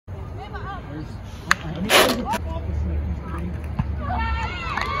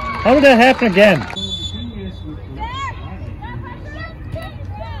How did that happen again?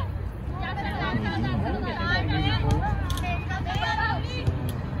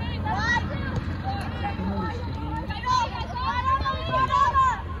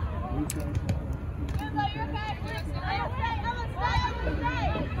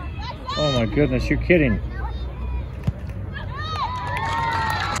 Oh my goodness, you're kidding.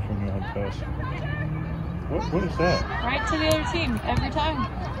 What is that? Right to the other team, every time.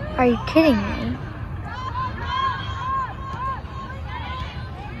 Are you kidding me?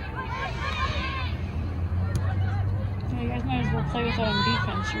 Yeah, you guys might as well play with that on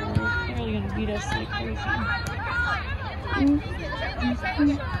defense. You're clearly going to beat us like crazy.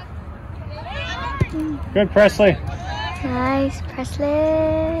 Good, Presley. Nice, Presley.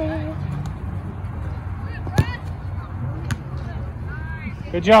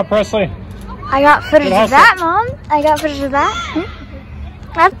 Good job, Presley. I got footage of that, Mom. I got footage of that.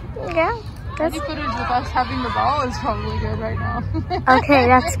 Yeah, Any footage of us having the ball is probably good right now. Okay,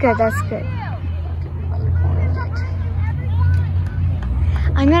 that's good. That's good.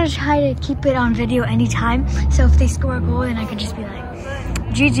 I'm gonna try to keep it on video anytime. So if they score a goal, then I could just be like,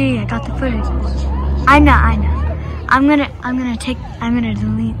 "GG, I got the footage." I know. I'm gonna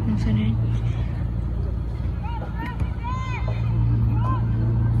delete the footage.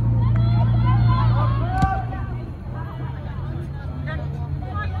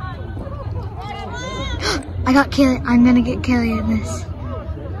 I got Kaylie. I'm gonna get Kaylie in this.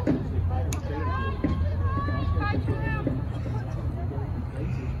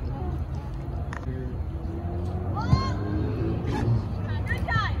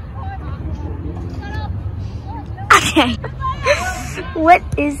 Okay. What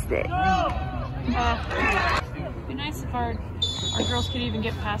is this? It'd be nice if our girls could even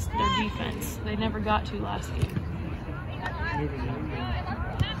get past their defense. They never got to last game.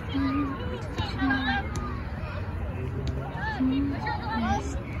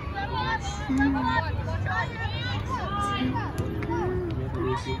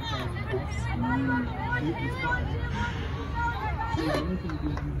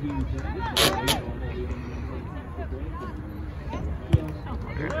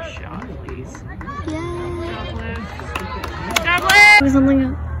 Shot, please. Yeah. Something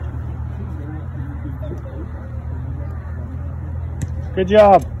up. Good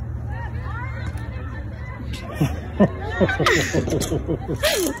job.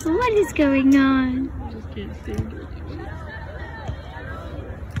 What is going on? Just can't stand it.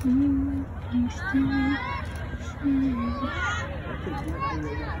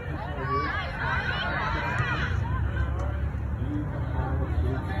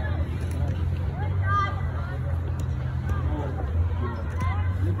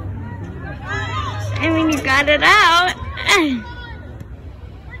 I mean, you got it out.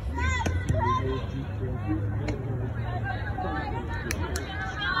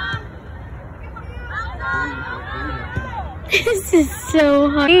 This is so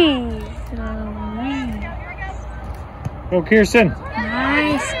hard. Go, Kirsten.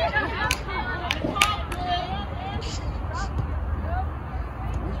 Nice.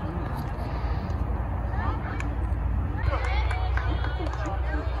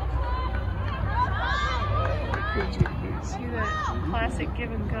 See that classic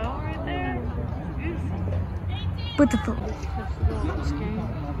give and go right there? Beautiful.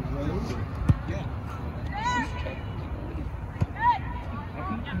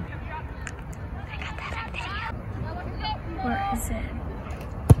 Where is it?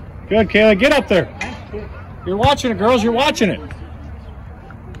 Good, Kaylee. Get up there. You're watching it, girls. You're watching it.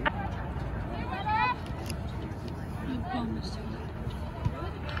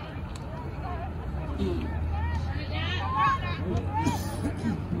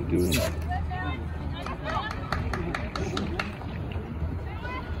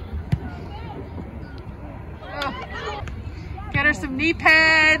 Get her some knee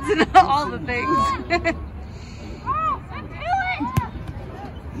pads and all the things.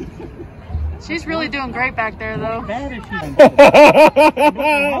 She's really doing great back there, though. You missed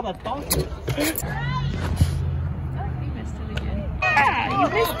it again. Yeah, you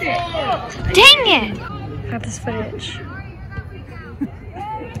missed it. Dang it! Got this footage.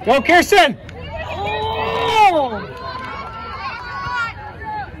 Go, Kirsten! Oh!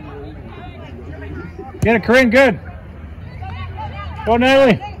 Get it, Corinne. Good. Go,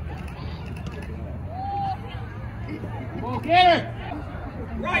 Natalie. Get it!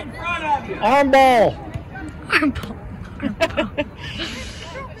 Right in front of you. Arm ball. Arm ball.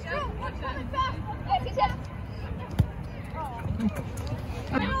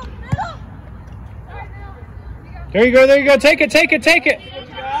 There you go, there you go. Take it, take it, take it. What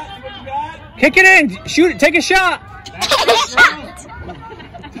you got? What you got? Kick it in. Shoot it. Take a shot.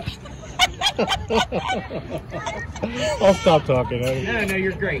 I'll stop talking. No,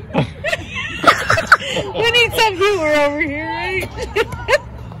 you're great. We need some humor over here, right?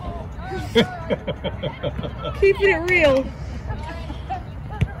 Keeping it real.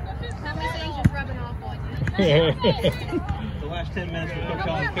 How many things just rubbing off on you? The last 10 minutes we took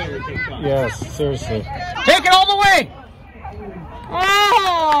on Kaylie takes on. Yes, seriously. Take it all the way.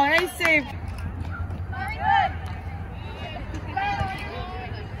 Oh, nice save.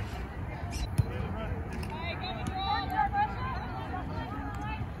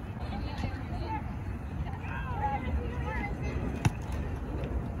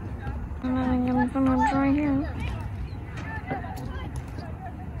 I'm gonna try here.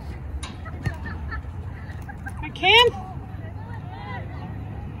 I can.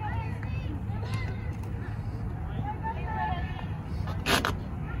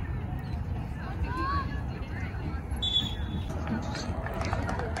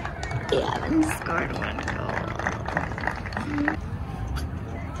 Yeah, I haven't scored one goal.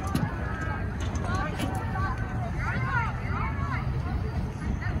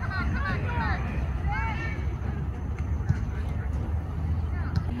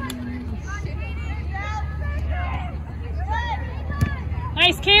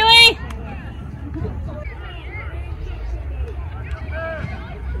 Nice, Kaylie.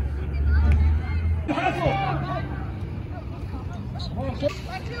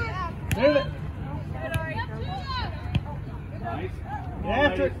 Get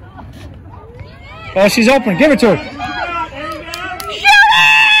after it. Oh, she's open. Give it to her. Shoot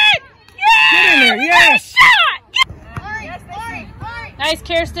it! Get in there. Yes. Nice,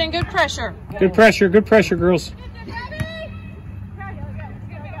 Kirsten. Good pressure. Good pressure, girls.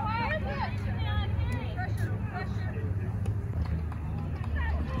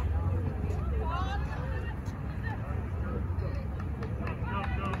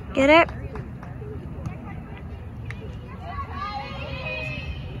 Get it?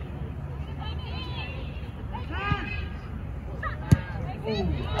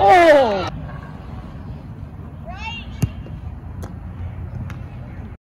 Oh.